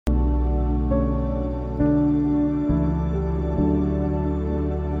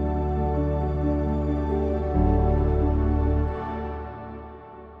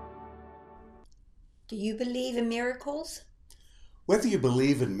you believe in miracles? Whether you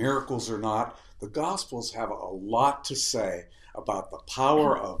believe in miracles or not, the Gospels have a lot to say about the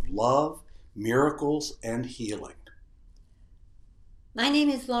power of love, miracles, and healing. My name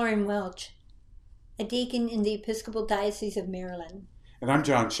is Welch, a deacon in the Episcopal Diocese of Maryland. And I'm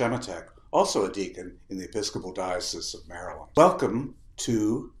John Shematek, also a deacon in the Episcopal Diocese of Maryland. Welcome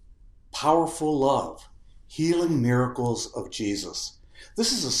to Powerful Love, Healing Miracles of Jesus.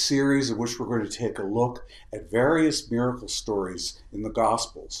 This is a series in which we're going to take a look at various miracle stories in the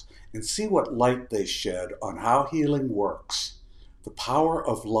Gospels and see what light they shed on how healing works, the power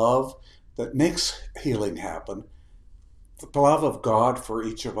of love that makes healing happen, the love of God for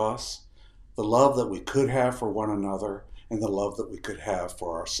each of us, the love that we could have for one another, and the love that we could have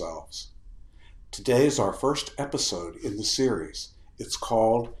for ourselves. Today is our first episode in the series. It's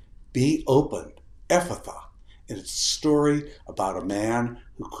called Be Open, Ephphatha. And it's a story about a man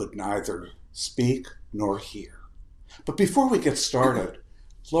who could neither speak nor hear. But before we get started,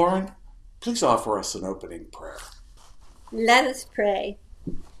 Lauren, please offer us an opening prayer. Let us pray.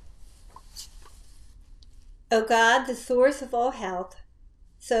 O God, the source of all health,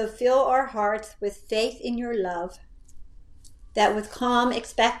 so fill our hearts with faith in your love, that with calm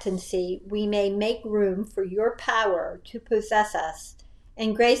expectancy we may make room for your power to possess us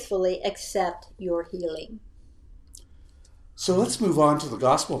and gracefully accept your healing. So let's move on to the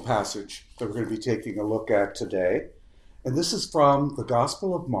gospel passage that we're going to be taking a look at today. And this is from the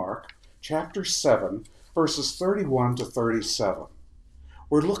Gospel of Mark, chapter 7, verses 31 to 37.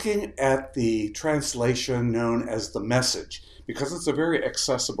 We're looking at the translation known as the Message, because it's a very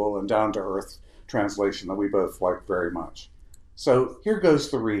accessible and down-to-earth translation that we both like very much. So here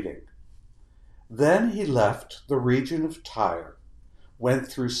goes the reading. Then he left the region of Tyre, went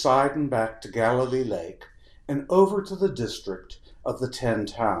through Sidon back to Galilee Lake, and over to the district of the 10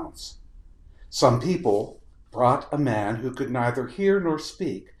 towns. Some people brought a man who could neither hear nor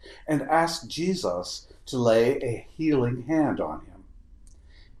speak and asked Jesus to lay a healing hand on him.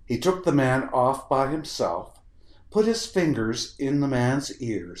 He took the man off by himself, put his fingers in the man's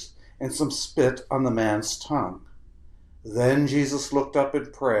ears and some spit on the man's tongue. Then Jesus looked up in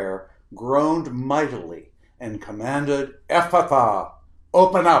prayer, groaned mightily, and commanded, Ephphatha,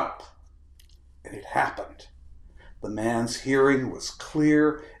 open up. And it happened. The man's hearing was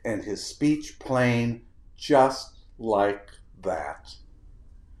clear and his speech plain, just like that.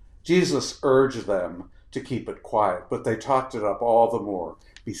 Jesus urged them to keep it quiet, but they talked it up all the more,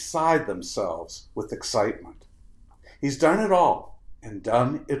 beside themselves with excitement. He's done it all and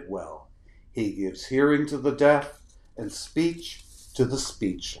done it well. He gives hearing to the deaf and speech to the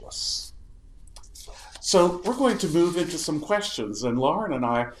speechless. So we're going to move into some questions, and Lauren and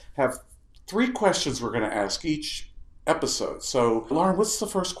I have 3 questions we're going to ask each episode. So, Lauren, what's the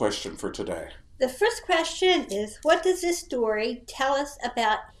first question for today? The first question is, what does this story tell us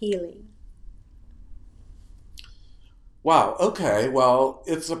about healing? Wow, okay. Well,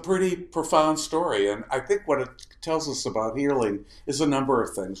 it's a pretty profound story, and I think what it tells us about healing is a number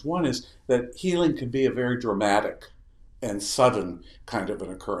of things. One is that healing can be a very dramatic and sudden kind of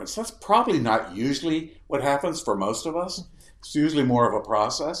an occurrence. That's probably not usually what happens for most of us. It's usually more of a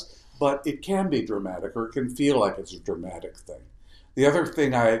process. But it can be dramatic, or it can feel like it's a dramatic thing. The other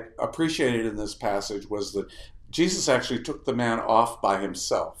thing I appreciated in this passage was that Jesus actually took the man off by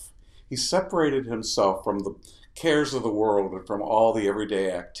himself. He separated himself from the cares of the world and from all the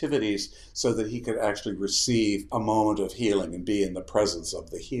everyday activities so that he could actually receive a moment of healing and be in the presence of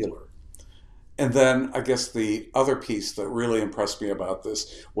the healer. And then I guess the other piece that really impressed me about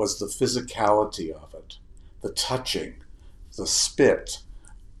this was the physicality of it, the touching, the spit,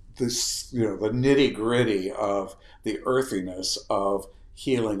 this, the nitty-gritty of the earthiness of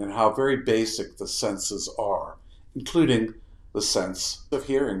healing and how very basic the senses are, including the sense of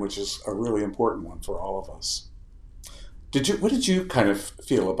hearing, which is a really important one for all of us. What did you kind of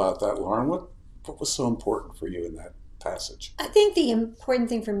feel about that, Lauren? What was so important for you in that passage? I think the important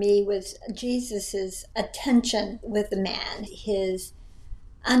thing for me was Jesus's attention with the man, his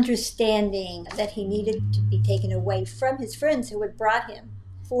understanding that he needed to be taken away from his friends who had brought him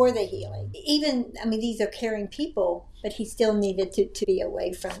for the healing. These are caring people, but he still needed to be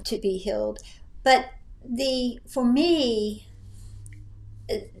away from, to be healed. But for me,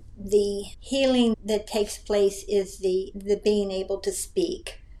 the healing that takes place is the being able to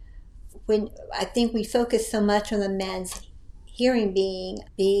speak. When I think we focus so much on the man's hearing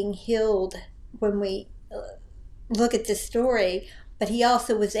being healed when we look at the story, but he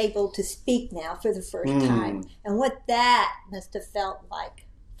also was able to speak now for the first time. And what that must have felt like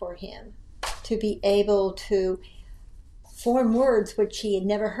for him, to be able to form words which he had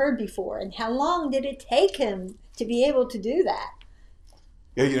never heard before. And how long did it take him to be able to do that?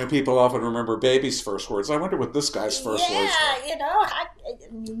 Yeah, people often remember baby's first words. I wonder what this guy's first words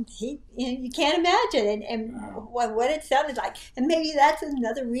were. You can't imagine and what it sounded like. And maybe that's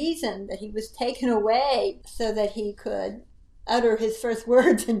another reason that he was taken away so that he could utter his first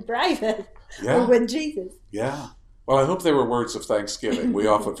words in private or with Jesus. Yeah. Well, I hope they were words of thanksgiving. We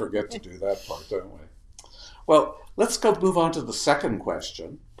often forget to do that part, don't we? Well, let's move on to the second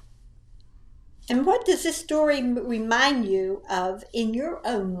question. And what does this story remind you of in your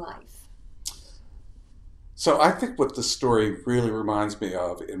own life? So I think what this story really reminds me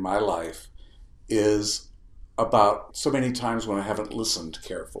of in my life is about so many times when I haven't listened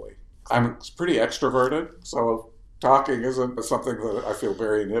carefully. I'm pretty extroverted, so talking isn't something that I feel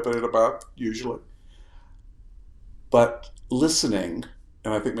very inhibited about usually. But listening,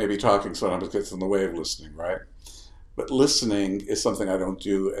 and I think maybe talking sometimes gets in the way of listening, right? But listening is something I don't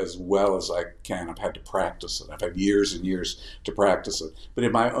do as well as I can. I've had to practice it. I've had years and years to practice it. But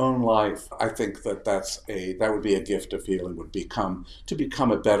in my own life, I think that would be a gift of healing, to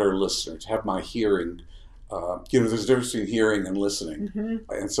become a better listener, to have my hearing. There's a difference between hearing and listening. Mm-hmm.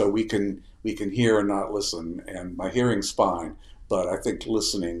 And so we can hear and not listen, and my hearing's fine. But I think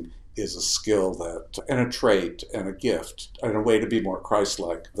listening is a skill and a trait and a gift and a way to be more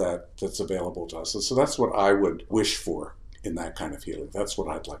Christ-like that's available to us. And so that's what I would wish for in that kind of healing. That's what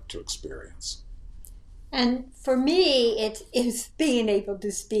I'd like to experience. And for me, it's being able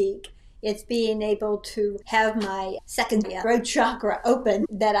to speak. It's being able to have my second throat chakra open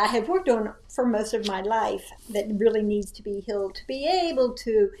that I have worked on for most of my life that really needs to be healed, to be able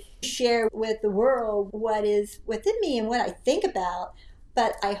to share with the world what is within me and what I think about,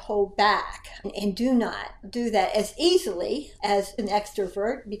 but I hold back and do not do that as easily as an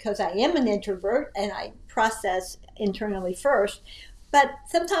extrovert because I am an introvert and I process internally first. But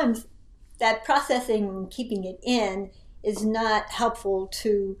sometimes that processing and keeping it in is not helpful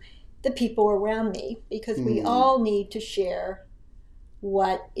to the people around me because we all need to share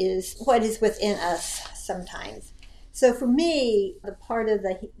what is within us sometimes. So for me, the part of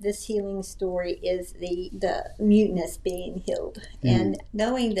this healing story is the muteness being healed and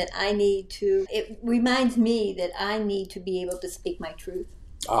knowing that it reminds me that I need to be able to speak my truth.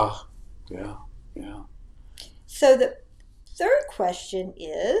 Yeah. So the third question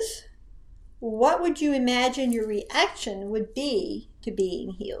is, what would you imagine your reaction would be to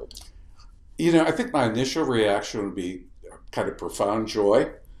being healed? I think my initial reaction would be kind of profound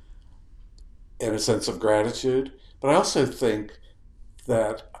joy and a sense of gratitude. But I also think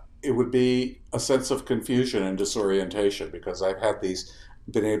that it would be a sense of confusion and disorientation because I've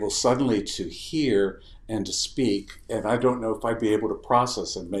been able suddenly to hear and to speak, and I don't know if I'd be able to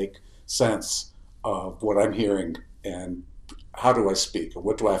process and make sense of what I'm hearing and how do I speak and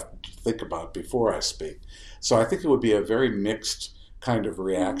what do I have to think about before I speak. So I think it would be a very mixed kind of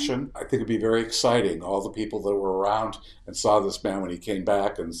reaction. I think it'd be very exciting. All the people that were around and saw this man when he came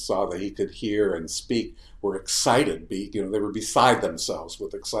back and saw that he could hear and speak were excited. They were beside themselves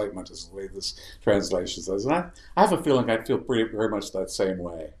with excitement, is the way this translation says. And I have a feeling I'd feel very much that same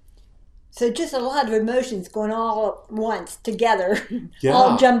way. So just a lot of emotions going all at once together,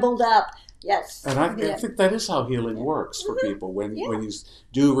 all jumbled up. Yes. And I think that is how healing works for people. When you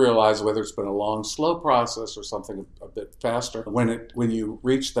do realize, whether it's been a long, slow process or something a bit faster, when you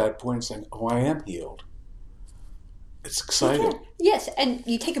reach that point saying, oh, I am healed, it's exciting. Yes, and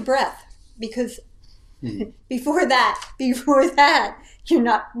you take a breath because before that, you're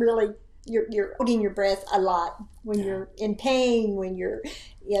not really, you're holding your breath a lot when you're in pain, when you're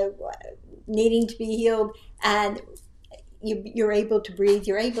needing to be healed, and you're able to breathe,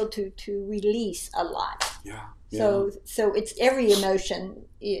 you're able to release a lot. So it's every emotion.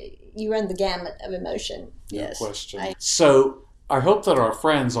 You run the gamut of emotion. No question. So I hope that our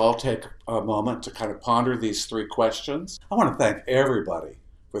friends all take a moment to kind of ponder these three questions. I want to thank everybody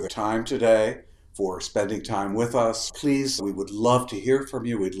for their time today, for spending time with us. Please, we would love to hear from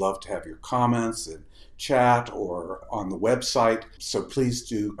you. We'd love to have your comments and chat or on the website. So please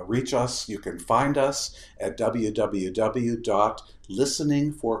do reach us. You can find us at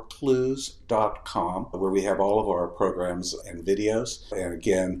www.listeningforclues.com, where we have all of our programs and videos. And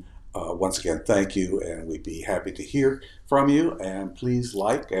again, once again, thank you, and we'd be happy to hear from you. And please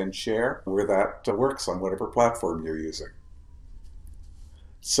like and share where that works on whatever platform you're using.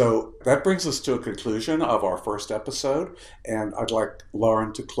 So that brings us to a conclusion of our first episode, and I'd like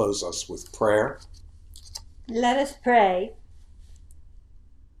Lauren to close us with prayer. Let us pray.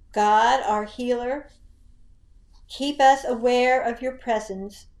 God, our healer, keep us aware of your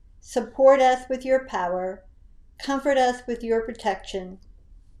presence, support us with your power, Comfort us with your protection.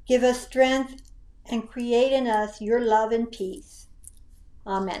 Give us strength and create in us your love and peace.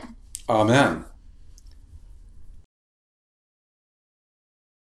 Amen. Amen.